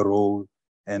of her role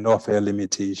and of her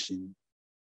limitation.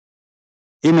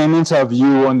 In an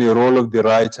interview on the role of the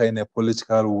writer in a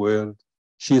political world,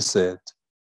 she said,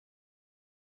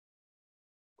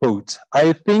 quote,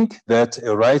 I think that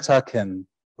a writer can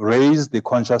raise the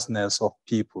consciousness of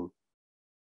people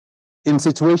in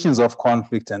situations of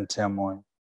conflict and turmoil.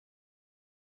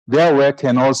 Their work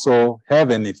can also have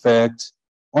an effect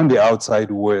on the outside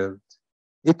world.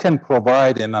 It can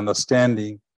provide an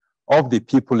understanding of the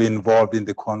people involved in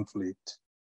the conflict.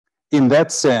 In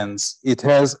that sense, it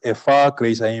has a far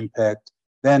greater impact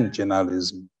than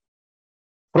journalism.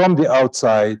 From the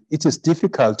outside, it is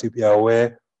difficult to be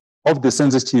aware of the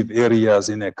sensitive areas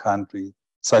in a country,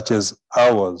 such as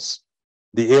ours,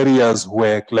 the areas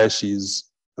where clashes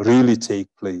really take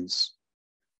place.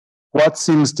 What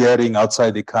seems daring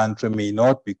outside the country may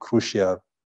not be crucial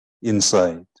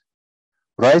inside.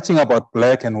 Writing about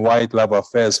black and white love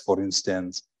affairs, for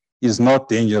instance, is not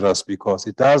dangerous because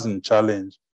it doesn't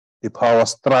challenge the power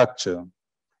structure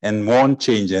and won't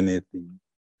change anything.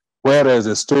 Whereas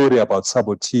a story about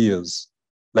saboteurs,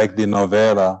 like the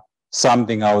novella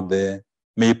Something Out There,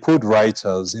 may put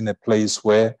writers in a place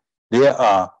where they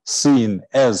are seen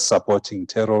as supporting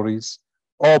terrorists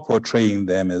or portraying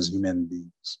them as human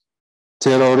beings.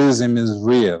 Terrorism is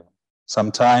real.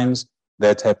 Sometimes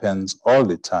that happens all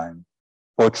the time.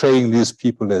 Portraying these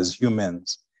people as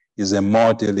humans is a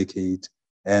more delicate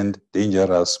and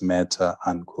dangerous matter,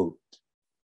 unquote.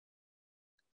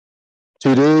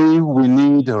 Today, we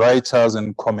need writers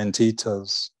and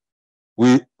commentators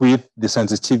with the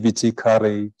sensitivity,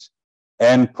 courage,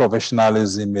 and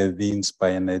professionalism evinced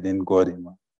by Nadine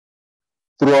Gordimer.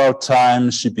 Throughout time,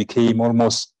 she became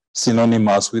almost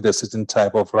synonymous with a certain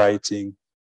type of writing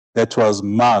that was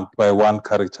marked by one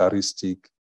characteristic.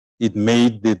 It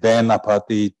made the then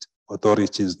apartheid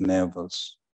authorities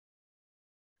nervous.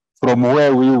 From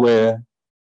where we were,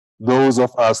 those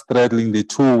of us straddling the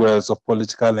two worlds of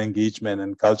political engagement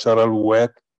and cultural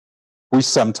work, which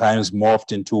sometimes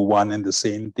morphed into one and the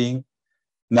same thing,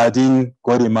 Nadine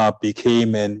Gordimer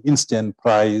became an instant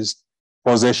prized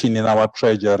possession in our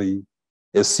treasury,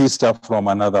 a sister from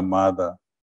another mother,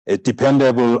 a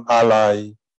dependable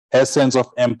ally. Her sense of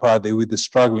empathy with the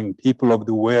struggling people of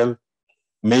the world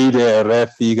made her a rare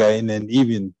figure in an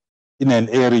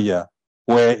area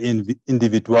where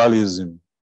individualism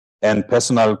and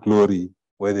personal glory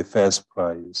were the first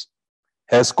prize.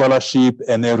 Her scholarship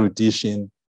and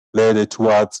erudition led her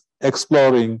towards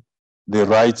exploring the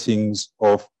writings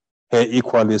of her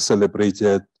equally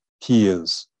celebrated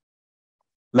peers.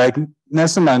 Like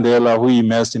Nelson Mandela, who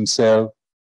immersed himself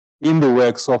in the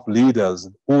works of leaders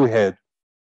who had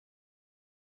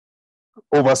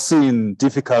overseen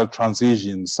difficult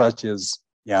transitions such as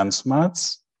Jan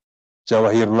Smuts,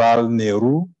 Jawaharlal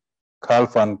Nehru, Karl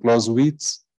van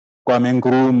Clausewitz, Kwame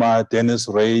Nkrumah, Dennis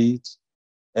Reid,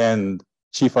 and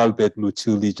Chief Albert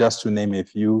Luthuli, just to name a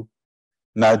few.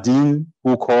 Nadine,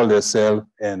 who called herself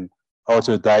an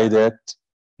autodidact,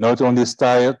 not only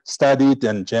studied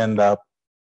and genned up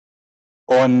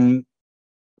on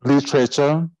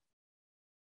literature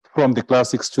from the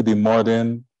classics to the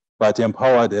modern, but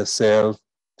empowered herself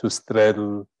to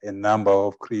straddle a number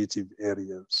of creative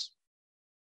areas.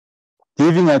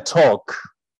 Giving a talk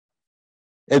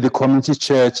at the community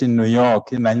church in New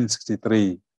York in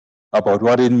 1963 about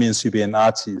what it means to be an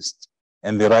artist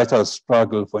and the writer's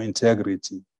struggle for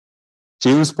integrity,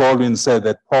 James Baldwin said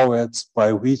that poets,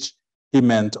 by which he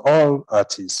meant all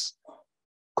artists,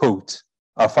 quote,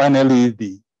 are finally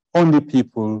the only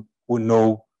people who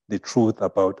know the truth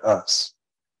about us.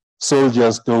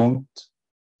 Soldiers don't,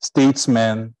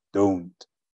 statesmen don't,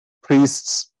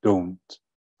 priests don't,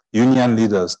 union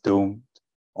leaders don't,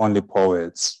 only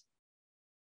poets,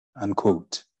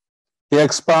 unquote. He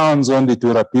expounds on the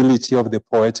durability of the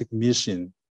poetic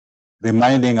mission,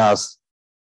 reminding us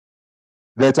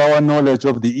that our knowledge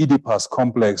of the Oedipus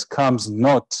complex comes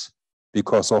not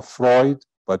because of Freud,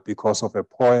 but because of a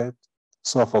poet,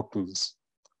 Sophocles,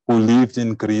 who lived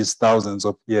in Greece thousands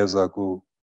of years ago.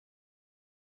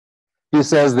 He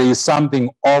says there is something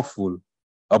awful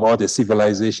about a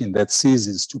civilization that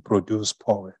ceases to produce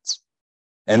poets,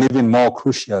 and even more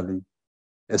crucially,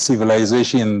 a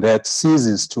civilization that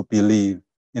ceases to believe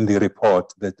in the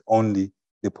report that only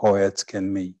the poets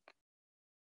can make.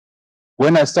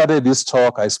 When I started this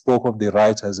talk, I spoke of the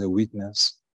writer as a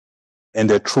witness and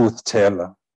a truth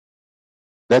teller.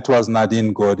 That was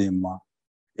Nadine Gordimer,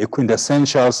 a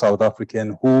quintessential South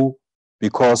African who,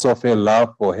 because of her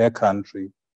love for her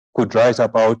country, could write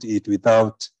about it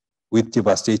with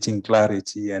devastating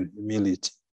clarity and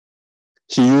humility.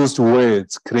 She used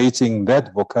words, creating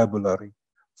that vocabulary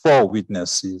for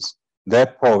witnesses,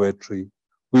 that poetry,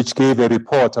 which gave a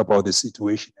report about the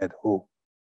situation at home.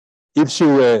 If she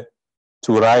were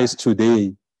to rise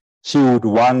today, she would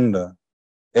wonder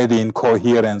at the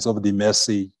incoherence of the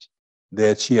message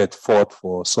that she had fought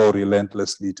for so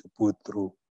relentlessly to put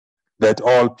through, that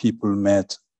all people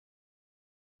matter.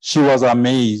 She was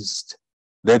amazed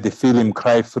that the film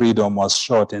Cry Freedom was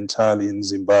shot entirely in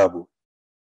Zimbabwe,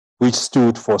 which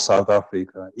stood for South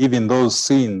Africa. Even those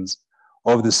scenes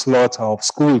of the slaughter of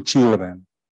school children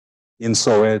in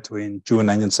Soweto in June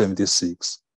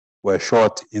 1976 were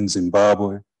shot in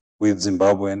Zimbabwe with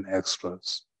Zimbabwean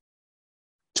extras.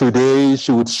 Today,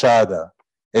 she would shudder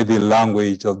at the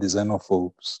language of the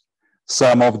xenophobes,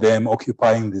 some of them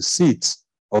occupying the seats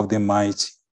of the mighty,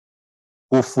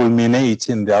 who fulminate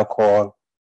in their call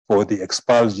for the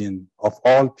expulsion of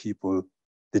all people,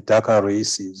 the darker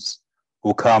races,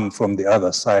 who come from the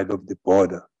other side of the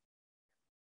border.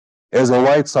 As a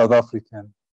white South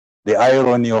African, the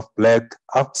irony of Black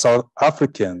South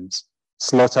Africans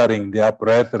slaughtering their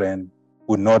brethren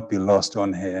would not be lost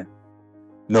on her,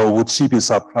 nor would she be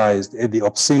surprised at the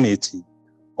obscenity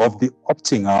of the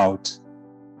opting out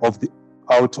of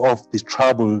the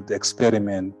troubled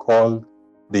experiment called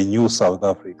the New South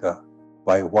Africa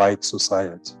by white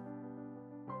society.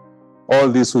 All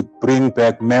this would bring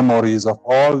back memories of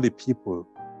all the people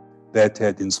that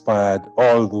had inspired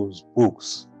all those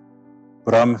books.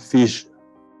 Bram Fischer,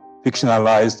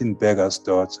 fictionalized in Beggar's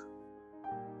Daughter,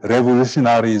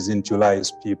 revolutionaries in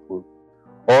July's People,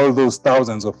 all those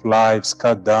thousands of lives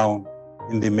cut down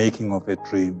in the making of a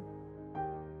dream.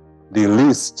 The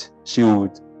least she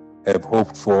would have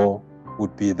hoped for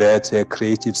would be that her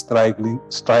creative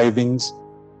strivings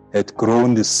had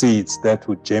grown the seeds that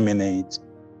would germinate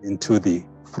into the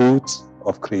fruits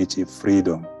of creative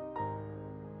freedom.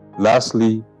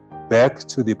 Lastly, back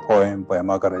to the poem by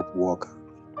Margaret Walker.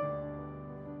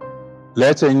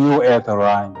 Let a new earth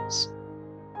arise.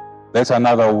 Let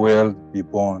another world be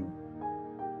born.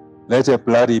 Let a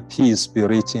bloody peace be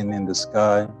written in the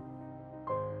sky.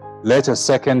 Let a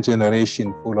second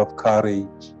generation full of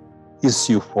courage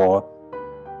issue forth.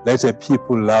 Let a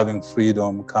people loving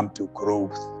freedom come to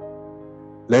growth.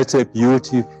 Let a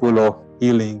beauty full of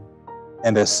healing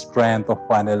and a strength of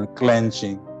final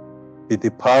cleansing be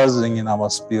depositing in our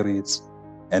spirits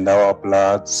and our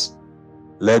bloods.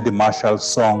 Let the martial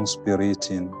songs be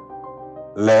written.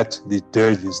 Let the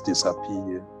dirges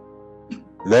disappear.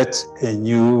 Let a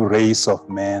new race of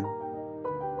men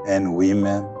and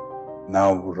women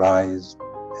now rise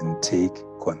and take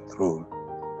control.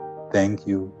 Thank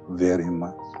you very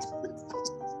much.